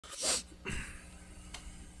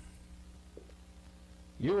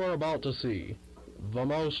You are about to see the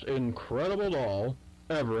most incredible doll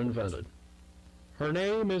ever invented. Her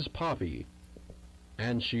name is Poppy,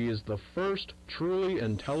 and she is the first truly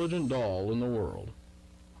intelligent doll in the world.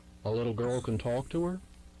 A little girl can talk to her.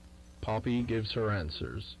 Poppy gives her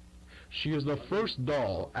answers. She is the first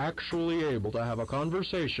doll actually able to have a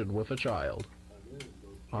conversation with a child.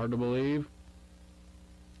 Hard to believe?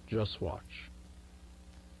 Just watch.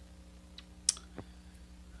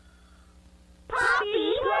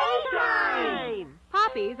 Poppy Playtime!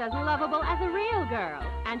 Poppy's as lovable as a real girl,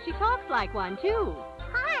 and she talks like one, too.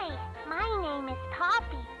 Hi, my name is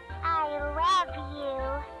Poppy. I love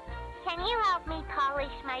you. Can you help me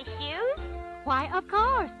polish my shoes? Why, of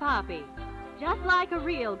course, Poppy. Just like a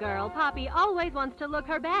real girl, Poppy always wants to look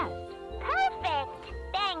her best. Perfect!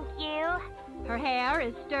 Thank you. Her hair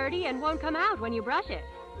is sturdy and won't come out when you brush it,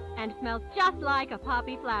 and smells just like a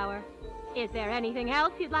poppy flower. Is there anything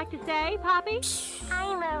else you'd like to say, Poppy?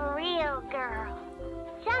 I'm a real girl,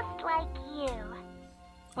 just like you.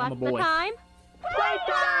 What's the time?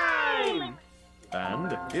 Playtime!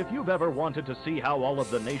 And if you've ever wanted to see how all of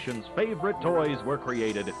the nation's favorite toys were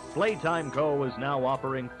created, Playtime Co. is now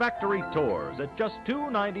offering factory tours at just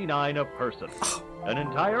 $2.99 a person. An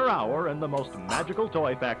entire hour in the most magical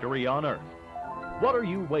toy factory on Earth. What are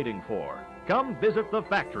you waiting for? Come visit the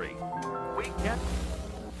factory. We can't...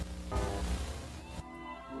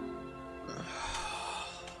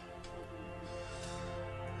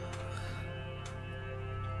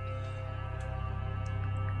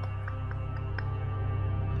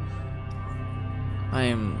 I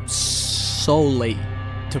am so late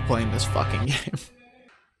to playing this fucking game.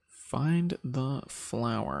 Find the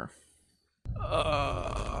flower.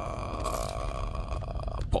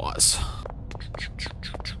 Pause.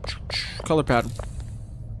 Color pattern.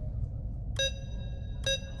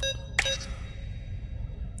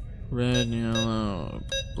 Red, yellow,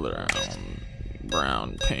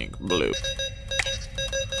 brown, pink, blue.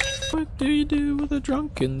 What do you do with a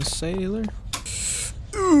drunken sailor?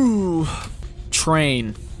 Ooh.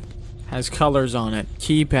 Train has colors on it.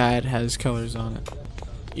 Keypad has colors on it.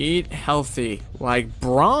 Eat healthy like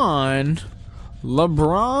LeBron.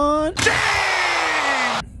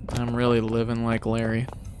 I'm really living like Larry.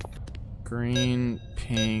 Green,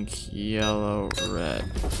 pink, yellow, red.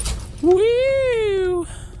 Woo!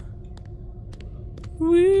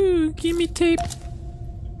 Woo! Give me tape.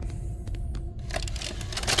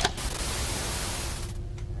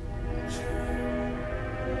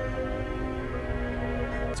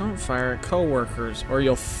 Don't fire at coworkers or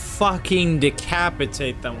you'll fucking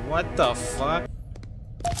decapitate them. What the fuck?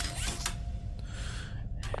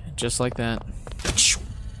 Just like that.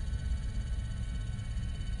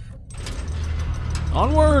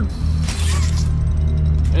 Onward!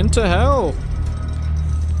 Into hell!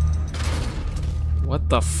 What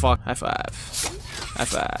the fuck? High five. High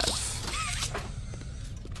five.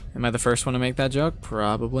 Am I the first one to make that joke?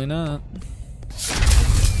 Probably not.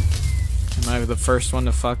 Am I the first one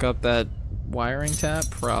to fuck up that wiring tap?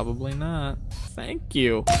 Probably not. Thank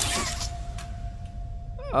you.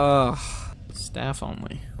 Ugh. Staff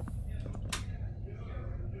only.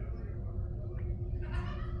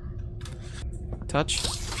 Touch?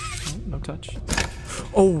 Oh, no touch.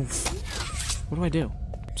 Oh! What do I do?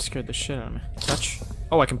 Scared the shit out of me. Touch?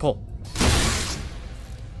 Oh, I can pull.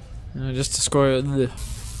 Just to score. And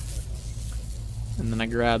then I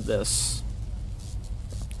grab this.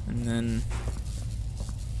 And then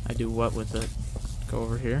I do what with it? Go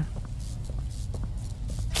over here.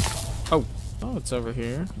 Oh! Oh, it's over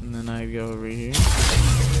here. And then I go over here.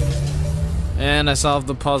 And I solved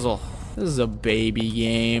the puzzle. This is a baby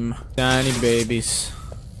game. Tiny babies.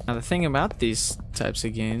 Now the thing about these types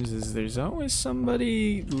of games is there's always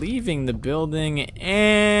somebody leaving the building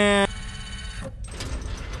and...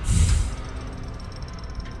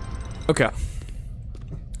 Okay.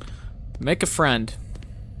 Make a friend.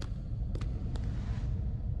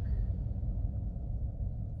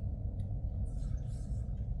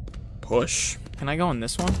 Push. Can I go in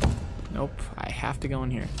this one? Nope. I have to go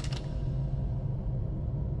in here.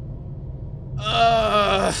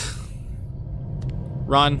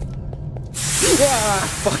 Run.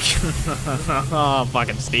 Fuck. Oh,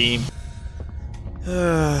 fucking Steam.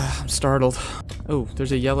 I'm startled. Oh,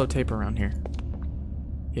 there's a yellow tape around here.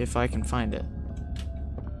 If I can find it.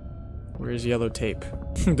 Where's yellow tape?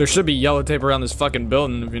 There should be yellow tape around this fucking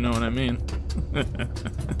building, if you know what I mean.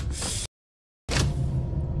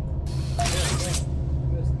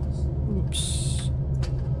 Oops.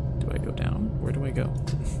 Do I go down? Where do I go?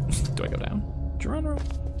 Do I go down? Geronimo.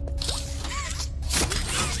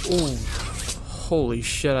 Oh, holy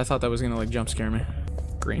shit! I thought that was gonna like jump scare me.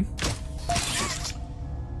 Green.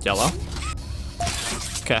 Yellow.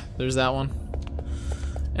 Okay, there's that one.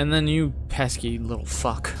 And then you pesky little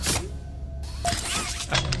fuck.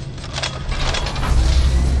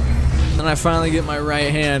 Then I finally get my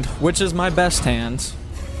right hand, which is my best hand.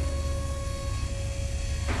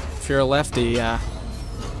 If you're a lefty, I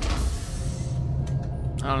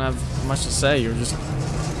don't have much to say. You're just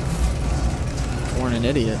born an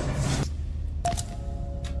idiot.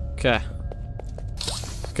 Okay.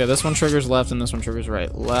 Okay, this one triggers left and this one triggers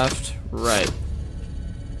right. Left, right.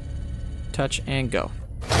 Touch and go.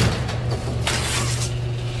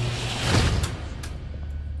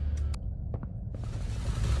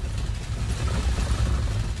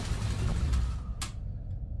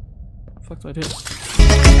 Fuck did I do?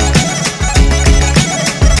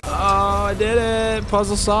 Oh, I did it!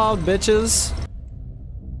 Puzzle solved, bitches.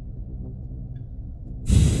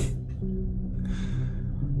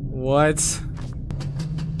 What?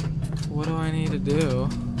 What do I need to do?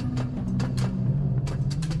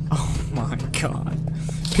 Oh my god.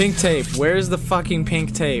 Pink tape. Where's the fucking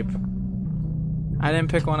pink tape? I didn't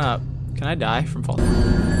pick one up. Can I die from falling?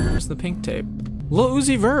 Where's the pink tape? Lil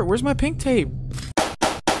Uzi Vert, where's my pink tape?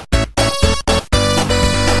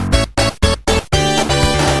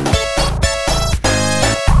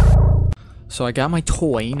 So I got my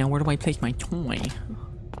toy. Now where do I place my toy?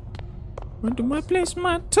 Where do I place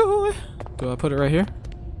my toy? Do I put it right here?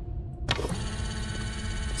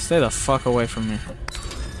 Stay the fuck away from me.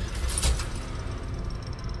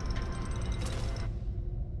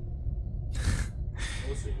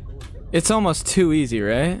 It's almost too easy,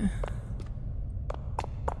 right?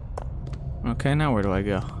 Okay, now where do I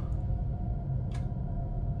go?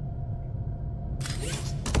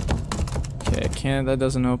 Okay, that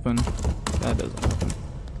doesn't open. That doesn't open.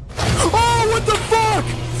 Oh, what the fuck?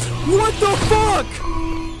 What the fuck?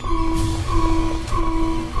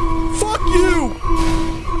 Fuck you!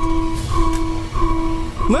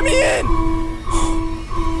 Let me in!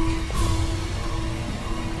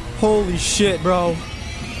 Holy shit, bro.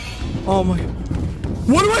 Oh my.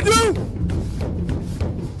 What do I do?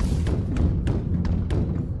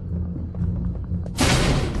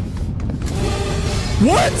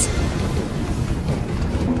 What?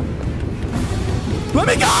 Let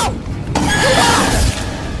me go!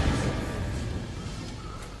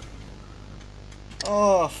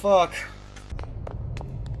 Oh, fuck.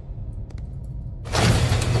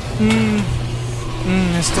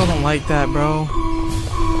 I still don't like that, bro.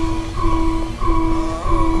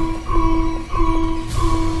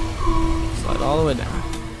 Slide all the way down.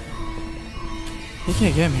 He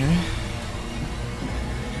can't get me, right?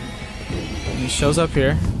 And he shows up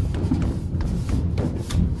here.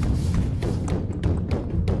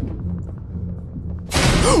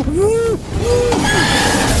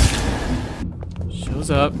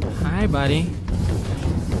 Shows up. Hi, buddy.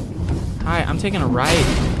 Hi, I'm taking a right.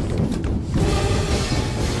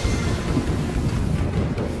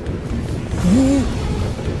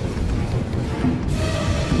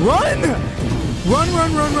 Run!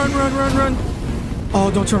 Run!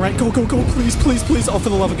 Oh, don't turn right. Go, please. Oh, for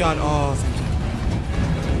the love of God. Oh, thank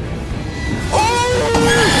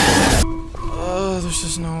you. Oh, there's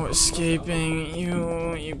just no escaping.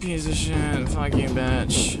 You piece of shit. Fuck you,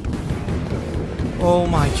 bitch. Oh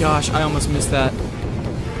my gosh, I almost missed that.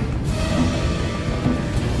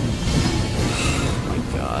 Oh my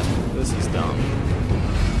god, this is dumb.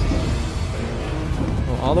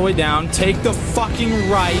 Go all the way down, take the fucking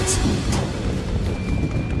right.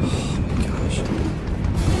 Oh my gosh.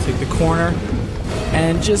 Take the corner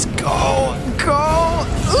and just go.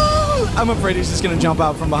 Ooh, I'm afraid he's just gonna jump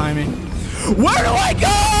out from behind me. Where do I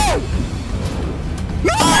go?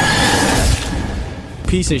 No!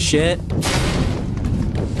 Piece of shit.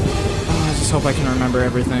 I just hope I can remember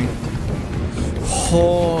everything.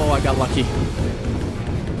 Oh, I got lucky.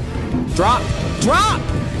 Drop!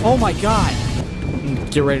 Oh my god.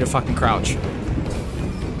 Get ready to fucking crouch.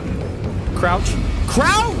 Crouch!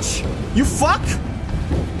 You fuck!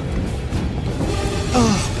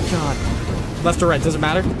 Oh my god. Left or right, doesn't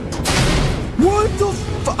matter. What the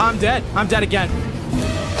fuck? I'm dead again.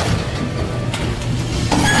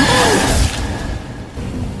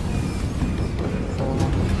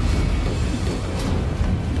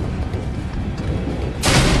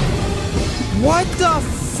 What the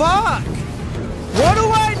fuck? What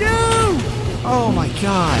do I do? Oh my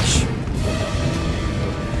gosh.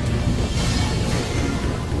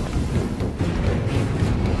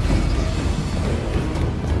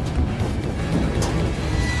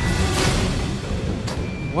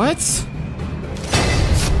 What?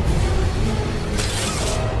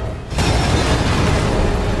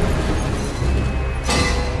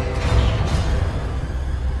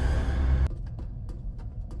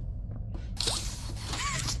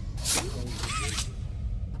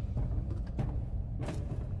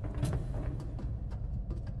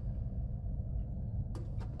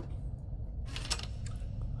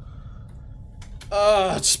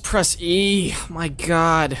 Just press E. My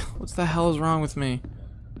God. What the hell is wrong with me?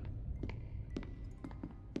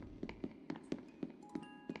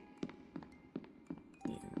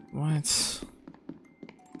 What?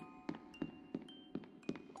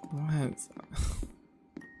 What?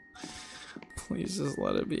 Please just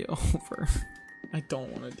let it be over. I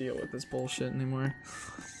don't want to deal with this bullshit anymore.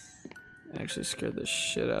 It actually scared the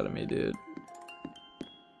shit out of me, dude.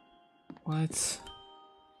 What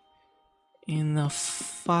in the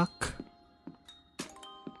fuck?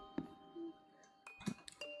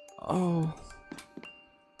 Oh.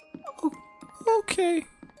 Okay.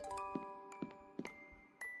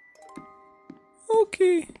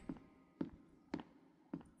 Okay.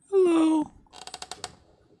 Hello.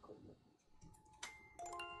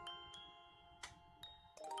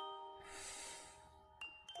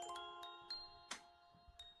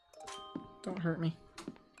 Don't hurt me.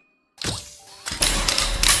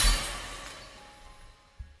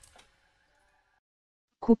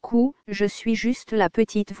 Coucou, je suis juste la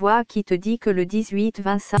petite voix qui te dit que le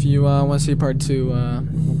 18-25. If you want to see part 2,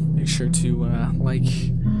 make sure to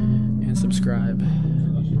like and subscribe.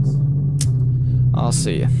 I'll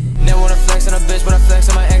see you. Never wanna flex on a bitch, but I flex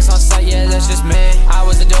on my ex on sight, yeah, that's just me.